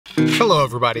Hello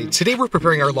everybody, today we're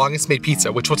preparing our longest made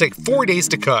pizza, which will take 4 days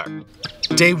to cook.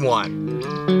 Day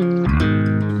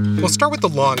 1. We'll start with the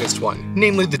longest one,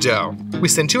 namely the dough. We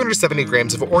send 270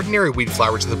 grams of ordinary wheat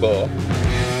flour to the bowl,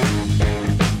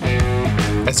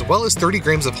 as well as 30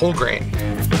 grams of whole grain.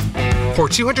 Pour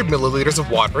 200 milliliters of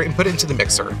water and put it into the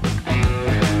mixer.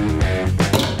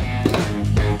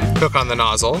 Cook on the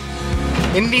nozzle,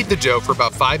 and knead the dough for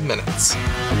about 5 minutes.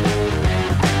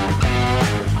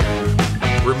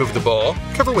 Remove the bowl,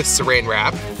 cover with saran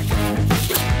wrap,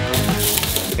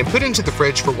 and put into the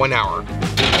fridge for 1 hour.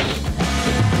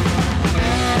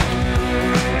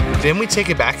 Then we take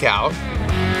it back out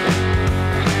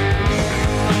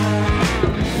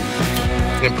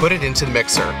and put it into the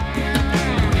mixer.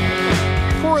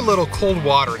 Pour a little cold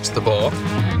water into the bowl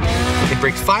and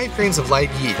break 5 grains of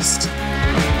light yeast.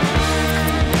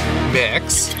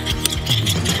 Mix.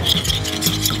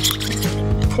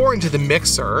 Pour into the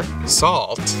mixer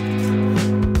salt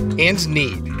and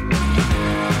knead.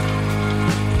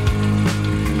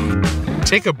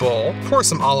 Take a bowl, pour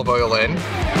some olive oil in,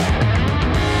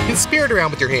 and smear it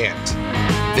around with your hand.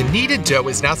 The kneaded dough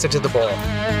is now sent to the bowl.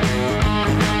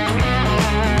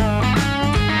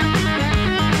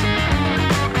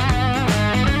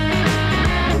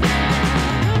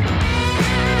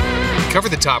 Cover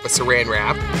the top with saran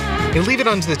wrap and leave it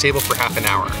onto the table for half an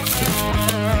hour.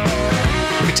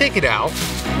 We take it out,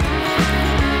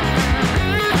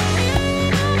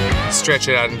 stretch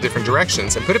it out in different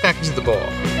directions, and put it back into the bowl.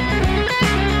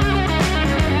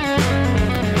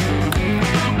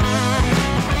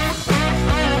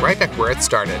 Right back where it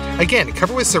started. Again,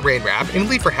 cover with saran wrap and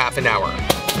leave for half an hour.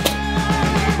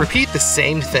 Repeat the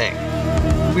same thing.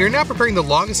 We are now preparing the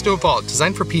longest dough of all,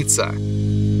 designed for pizza.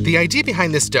 The idea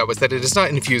behind this dough is that it is not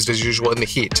infused as usual in the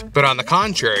heat, but on the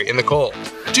contrary, in the cold.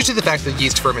 Due to the fact that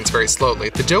yeast ferments very slowly,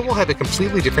 the dough will have a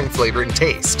completely different flavor and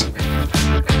taste.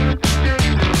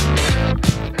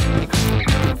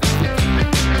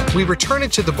 We return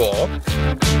it to the bowl,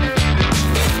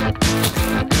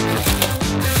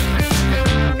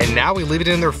 and now we leave it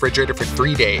in the refrigerator for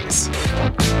 3 days.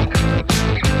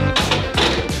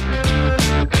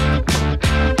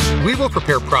 We will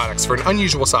prepare products for an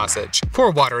unusual sausage. Pour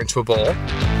water into a bowl.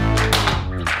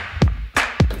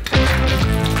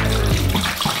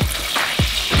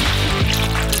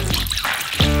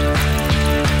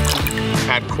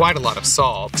 Add quite a lot of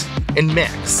salt and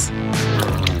mix.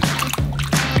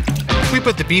 We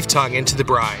put the beef tongue into the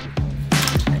brine.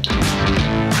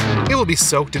 It will be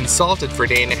soaked and salted for a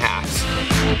day and a half.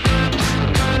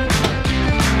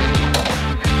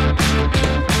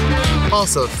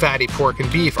 Also, fatty pork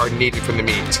and beef are needed from the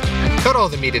meat. Cut all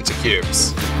the meat into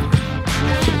cubes.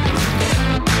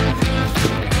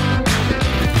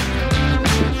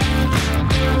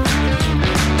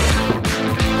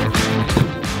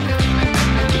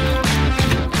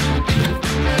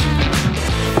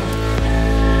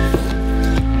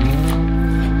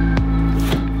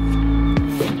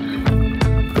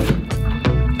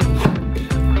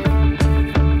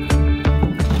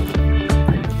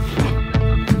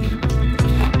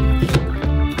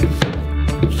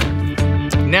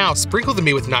 Now, sprinkle the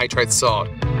meat with nitrite salt.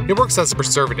 It works as a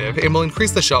preservative and will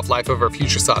increase the shelf life of our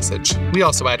future sausage. We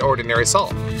also add ordinary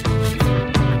salt.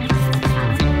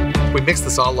 We mix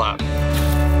this all up.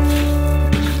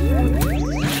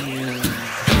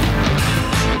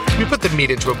 We put the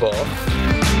meat into a bowl.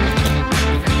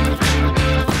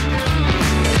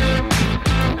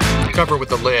 Cover with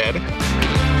the lid.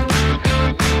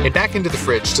 And back into the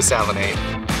fridge to salinate.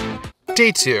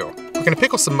 Day 2. We're going to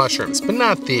pickle some mushrooms, but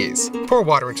not these. Pour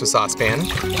water into a saucepan.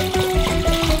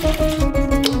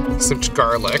 Some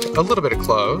garlic, a little bit of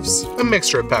cloves, a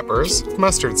mixture of peppers,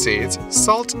 mustard seeds,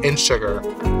 salt, and sugar.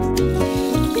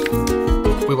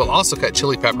 We will also cut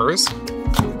chili peppers.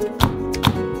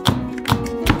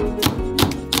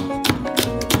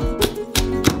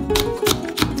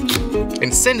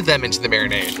 And send them into the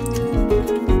marinade.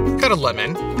 Cut a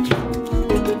lemon.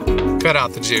 Cut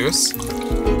out the juice.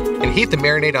 And heat the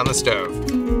marinade on the stove.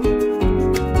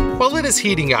 While it is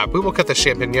heating up, we will cut the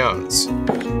champignons.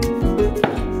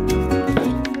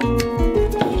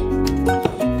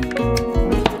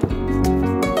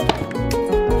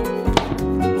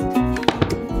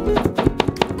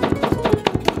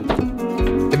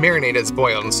 The marinade is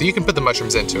boiled, so you can put the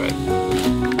mushrooms into it.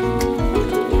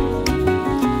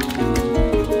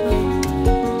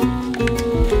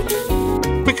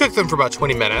 We cook them for about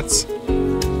 20 minutes.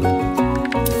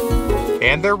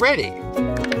 And they're ready.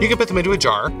 You can put them into a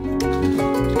jar.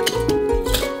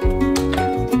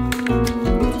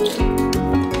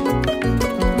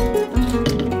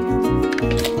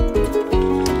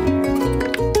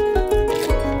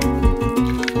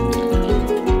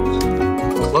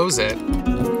 close it,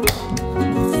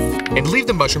 and leave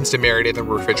the mushrooms to marinate in the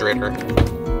refrigerator.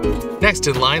 Next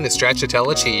in line, the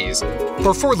stracciatella cheese.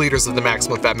 Pour 4 liters of the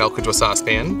maximum fat milk into a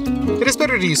saucepan. It is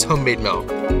better to use homemade milk,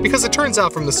 because it turns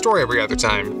out from the store every other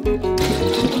time.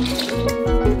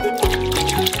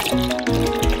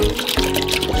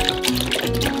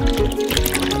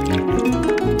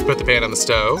 Put the pan on the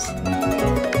stove.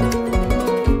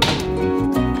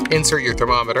 Insert your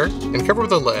thermometer and cover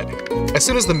with a lid. As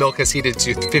soon as the milk has heated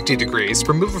to 50 degrees,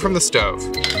 remove it from the stove.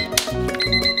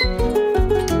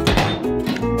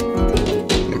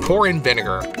 And pour in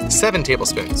vinegar, 7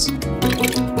 tablespoons.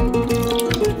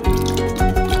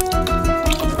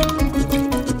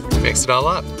 Mix it all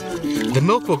up. The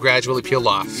milk will gradually peel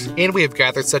off, and we have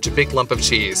gathered such a big lump of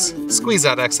cheese. Squeeze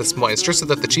out excess moisture so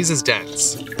that the cheese is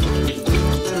dense.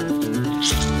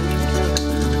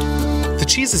 The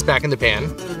cheese is back in the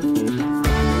pan.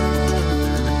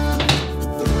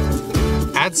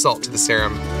 Add salt to the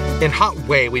serum. In hot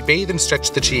whey, we bathe and stretch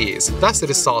the cheese, thus it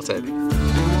is salted.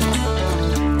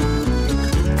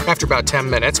 After about 10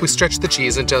 minutes, we stretch the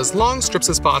cheese into as long strips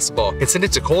as possible and send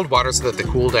it to cold water so that they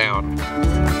cool down.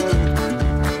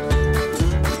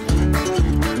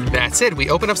 That's it, we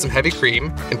open up some heavy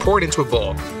cream and pour it into a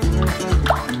bowl.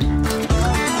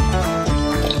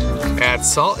 Add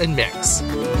salt and mix.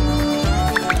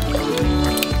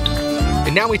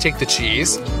 And now we take the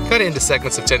cheese, cut it into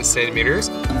segments of 10 centimeters,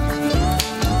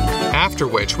 after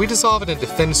which we dissolve it into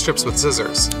thin strips with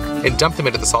scissors and dump them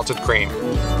into the salted cream.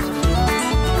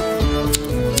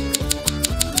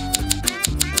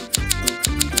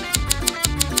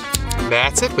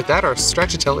 That's it, with that our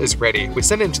stracciatella is ready. We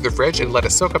send it into the fridge and let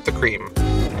it soak up the cream.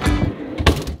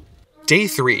 Day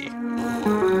 3.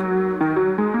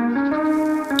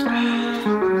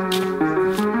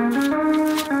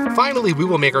 Finally, we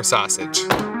will make our sausage.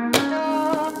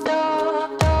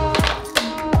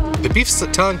 The beef's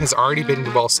tongue has already been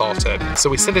well salted, so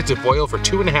we send it to boil for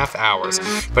 2.5 hours,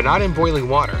 but not in boiling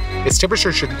water. Its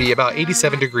temperature should be about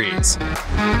 87 degrees.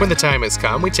 When the time has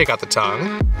come, we take out the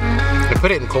tongue and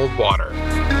put it in cold water.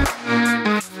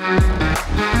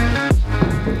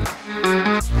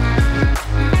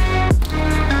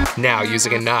 Now,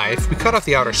 using a knife, we cut off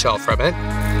the outer shell from it.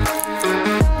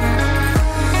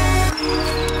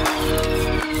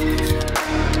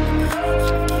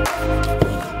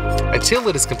 Until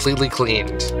it is completely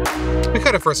cleaned. We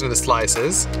cut it first into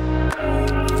slices.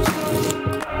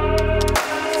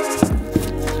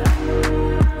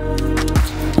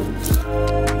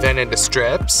 Then into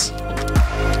strips.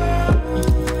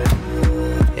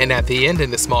 And at the end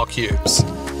into small cubes.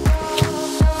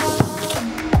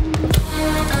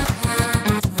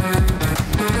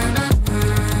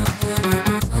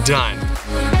 Done.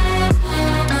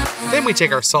 Then we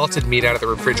take our salted meat out of the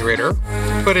refrigerator,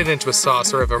 put it into a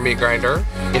saucer of our meat grinder,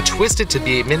 and twist it to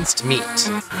be minced meat.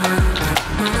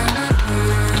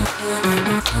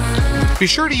 Be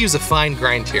sure to use a fine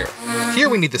grind here. Here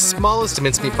we need the smallest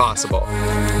mincemeat possible.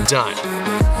 Done.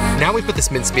 Now we put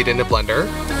this mincemeat in a blender,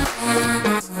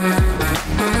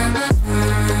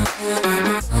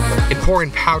 and pour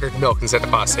in powdered milk instead of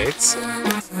phosphates,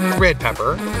 red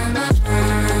pepper,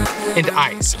 and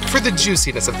ice for the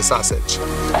juiciness of the sausage.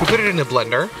 We put it in a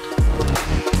blender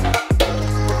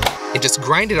and just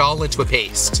grind it all into a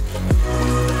paste.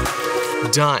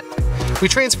 Done. We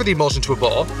transfer the emulsion to a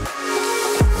bowl.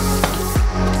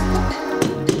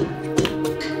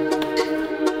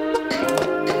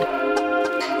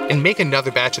 And make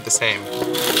another batch of the same.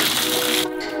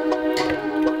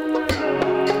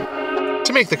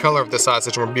 To make the color of the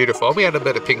sausage more beautiful, we add a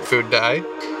bit of pink food dye,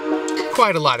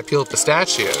 quite a lot of peeled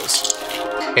pistachios,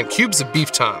 and cubes of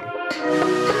beef tongue.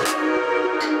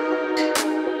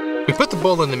 We put the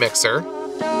bowl in the mixer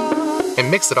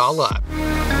and mix it all up.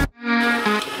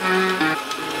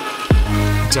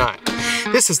 Done.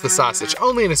 This is the sausage,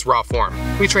 only in its raw form.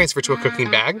 We transfer to a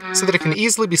cooking bag so that it can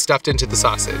easily be stuffed into the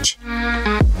sausage.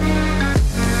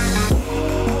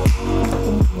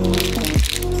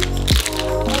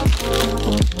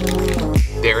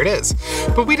 There it is.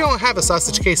 But we don't have a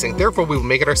sausage casing, therefore we will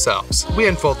make it ourselves. We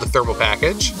unfold the thermal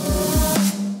package,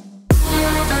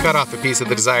 cut off a piece of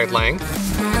the desired length,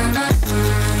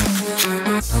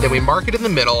 then we mark it in the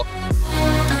middle,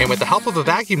 and with the help of a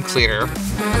vacuum cleaner,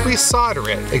 we solder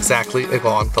it exactly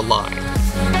along the line.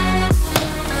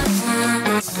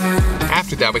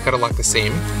 After that, we cut along the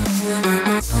seam.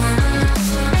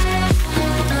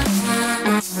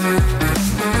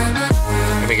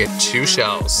 And we get 2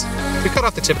 shells. We cut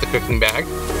off the tip of the cooking bag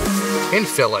and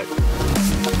fill it.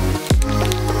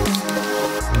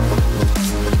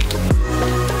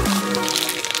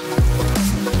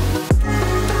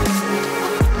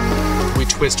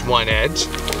 Twist one edge.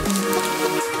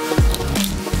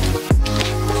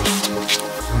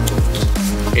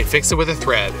 And fix it with a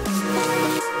thread.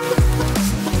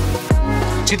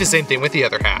 Do the same thing with the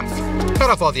other half.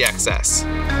 Cut off all the excess.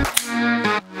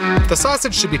 The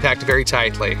sausage should be packed very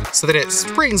tightly so that it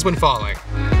springs when falling.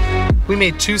 We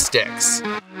made 2 sticks.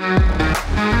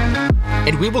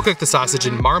 And we will cook the sausage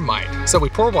in Marmite, so we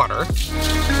pour water.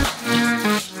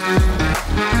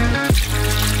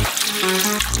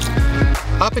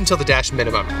 Up until the dash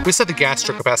minimum. We set the gas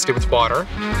stroke capacity with water.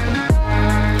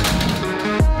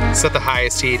 Set the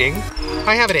highest heating.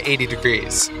 I have it at 80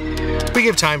 degrees. We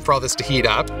give time for all this to heat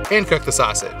up and cook the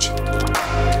sausage.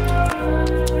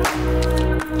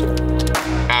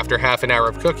 After half an hour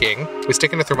of cooking, we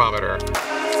stick in a thermometer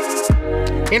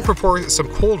and pour some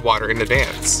cold water in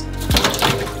advance.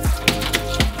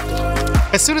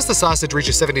 As soon as the sausage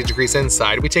reaches 70 degrees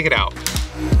inside, we take it out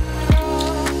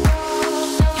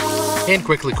and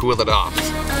quickly cool it off.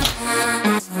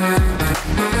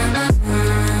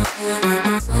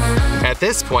 At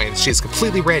this point, she's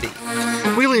completely ready.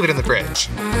 We leave it in the fridge.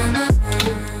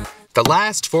 The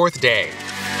last 4th day.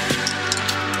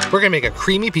 We're gonna make a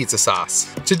creamy pizza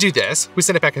sauce. To do this, we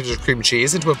send a package of cream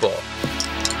cheese into a bowl.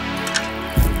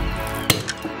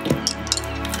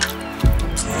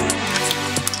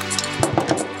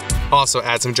 Also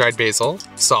add some dried basil,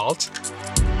 salt,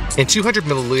 and 200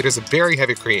 milliliters of very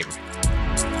heavy cream.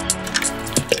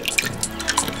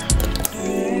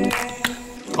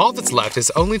 All that's left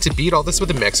is only to beat all this with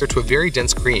a mixer to a very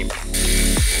dense cream.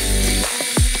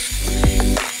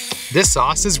 This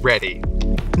sauce is ready.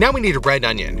 Now we need a red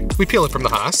onion. We peel it from the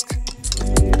husk.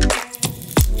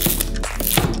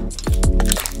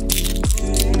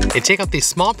 And take out these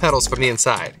small petals from the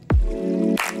inside.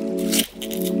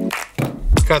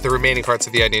 Cut the remaining parts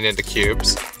of the onion into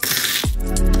cubes.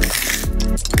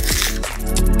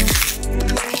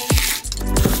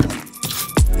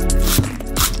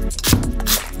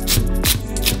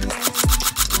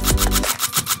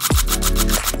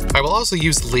 I will also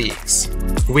use leeks.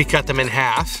 We cut them in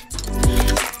half,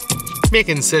 make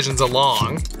incisions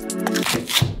along,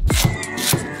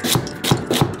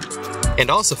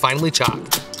 and also finely chop.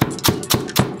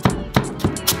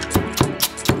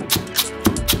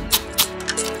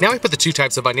 Now we put the 2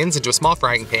 types of onions into a small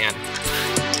frying pan.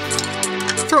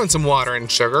 Throw in some water and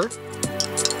sugar,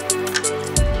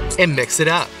 and mix it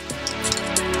up.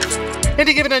 And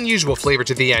to give an unusual flavor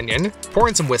to the onion, pour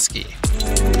in some whiskey.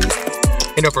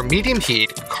 And over medium heat,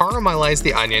 caramelize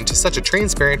the onion to such a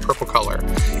transparent purple color.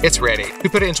 It's ready. We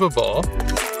put it into a bowl.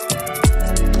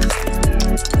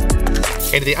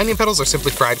 And the onion petals are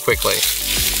simply fried quickly.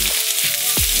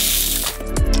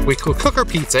 We will cook our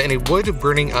pizza in a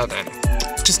wood-burning oven.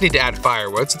 Just need to add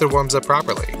firewood so that it warms up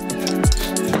properly.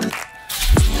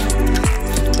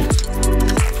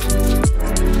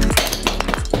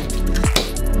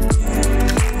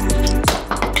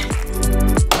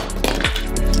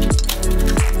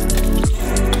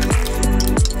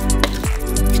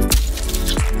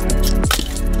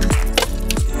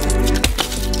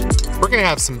 We're gonna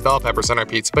have some bell peppers on our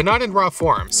pizza, but not in raw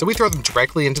form, so we throw them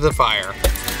directly into the fire.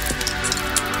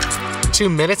 2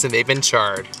 minutes and they've been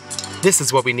charred. This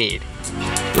is what we need.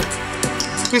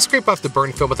 We scrape off the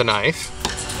burn film with a knife.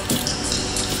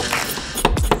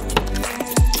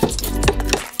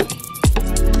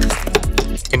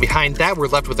 And behind that, we're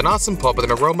left with an awesome pulp with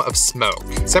an aroma of smoke.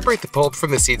 Separate the pulp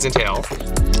from the seeds and tail.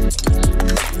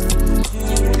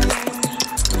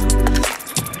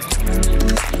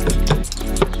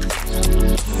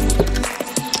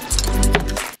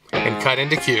 And cut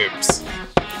into cubes.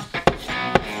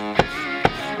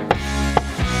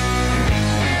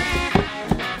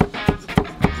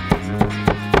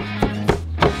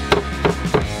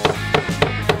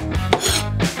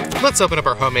 Let's open up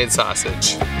our homemade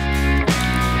sausage.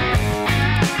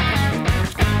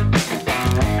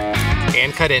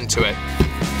 And cut into it.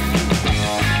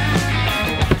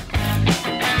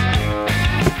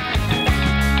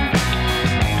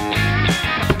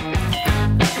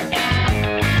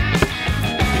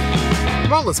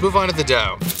 Well, let's move on to the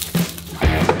dough.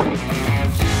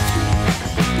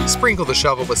 Sprinkle the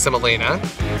shovel with semolina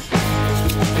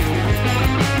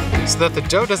so that the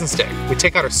dough doesn't stick. We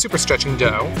take out our super stretching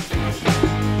dough,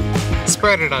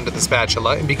 spread it onto the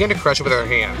spatula, and begin to crush it with our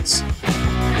hands.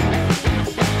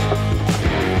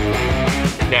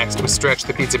 Next, we stretch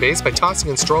the pizza base by tossing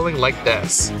and strolling like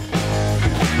this.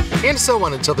 And so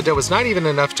on until the dough is not even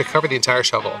enough to cover the entire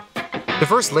shovel. The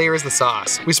first layer is the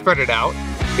sauce. We spread it out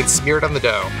and smear it on the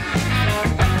dough.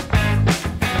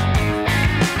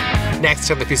 Next,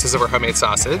 trim the pieces of our homemade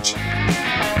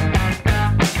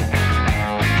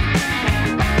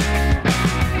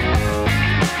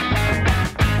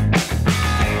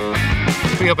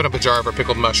open up a jar of our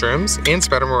pickled mushrooms and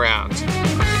spread them around.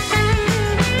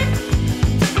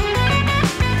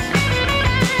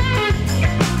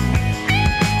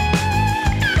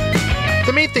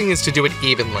 The main thing is to do it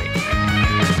evenly.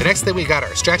 The next thing we got our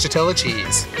stracciatella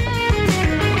cheese.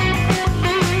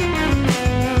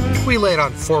 We lay it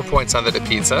on 4 points on the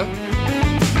pizza.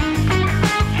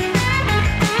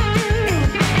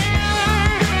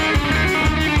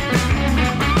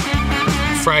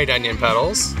 Fried onion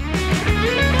petals.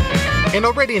 And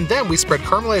already in them we spread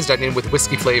caramelized onion with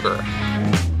whiskey flavor.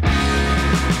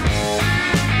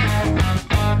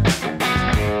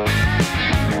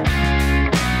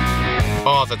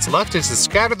 All that's left is to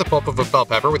scatter the pulp of a bell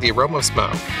pepper with the aroma of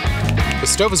smoke. The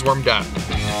stove is warmed up.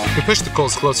 We push the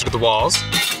coals closer to the walls.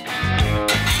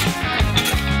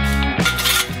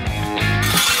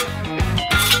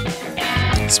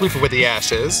 Sweep it with the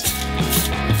ashes.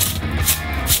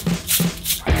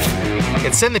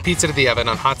 And send the pizza to the oven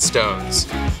on hot stones.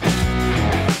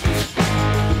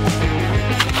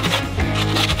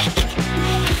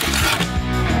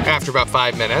 After about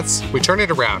 5 minutes, we turn it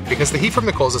around because the heat from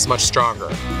the coals is much stronger.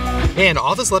 And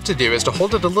all that's left to do is to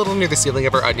hold it a little near the ceiling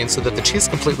of our onion so that the cheese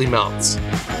completely melts.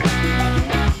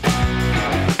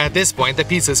 At this point, the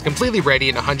pizza is completely ready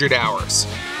in 100 hours.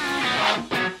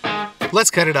 Let's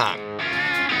cut it up.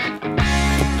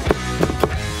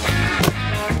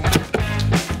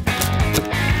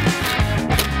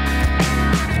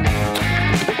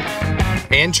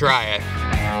 And try it.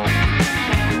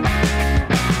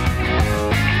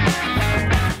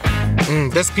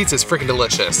 This pizza is freaking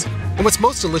delicious. And what's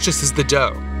most delicious is the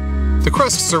dough. The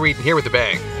crusts are eaten here with a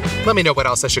bang. Let me know what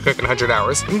else I should cook in 100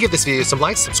 hours, and give this video some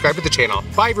likes, subscribe to the channel.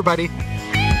 Bye everybody!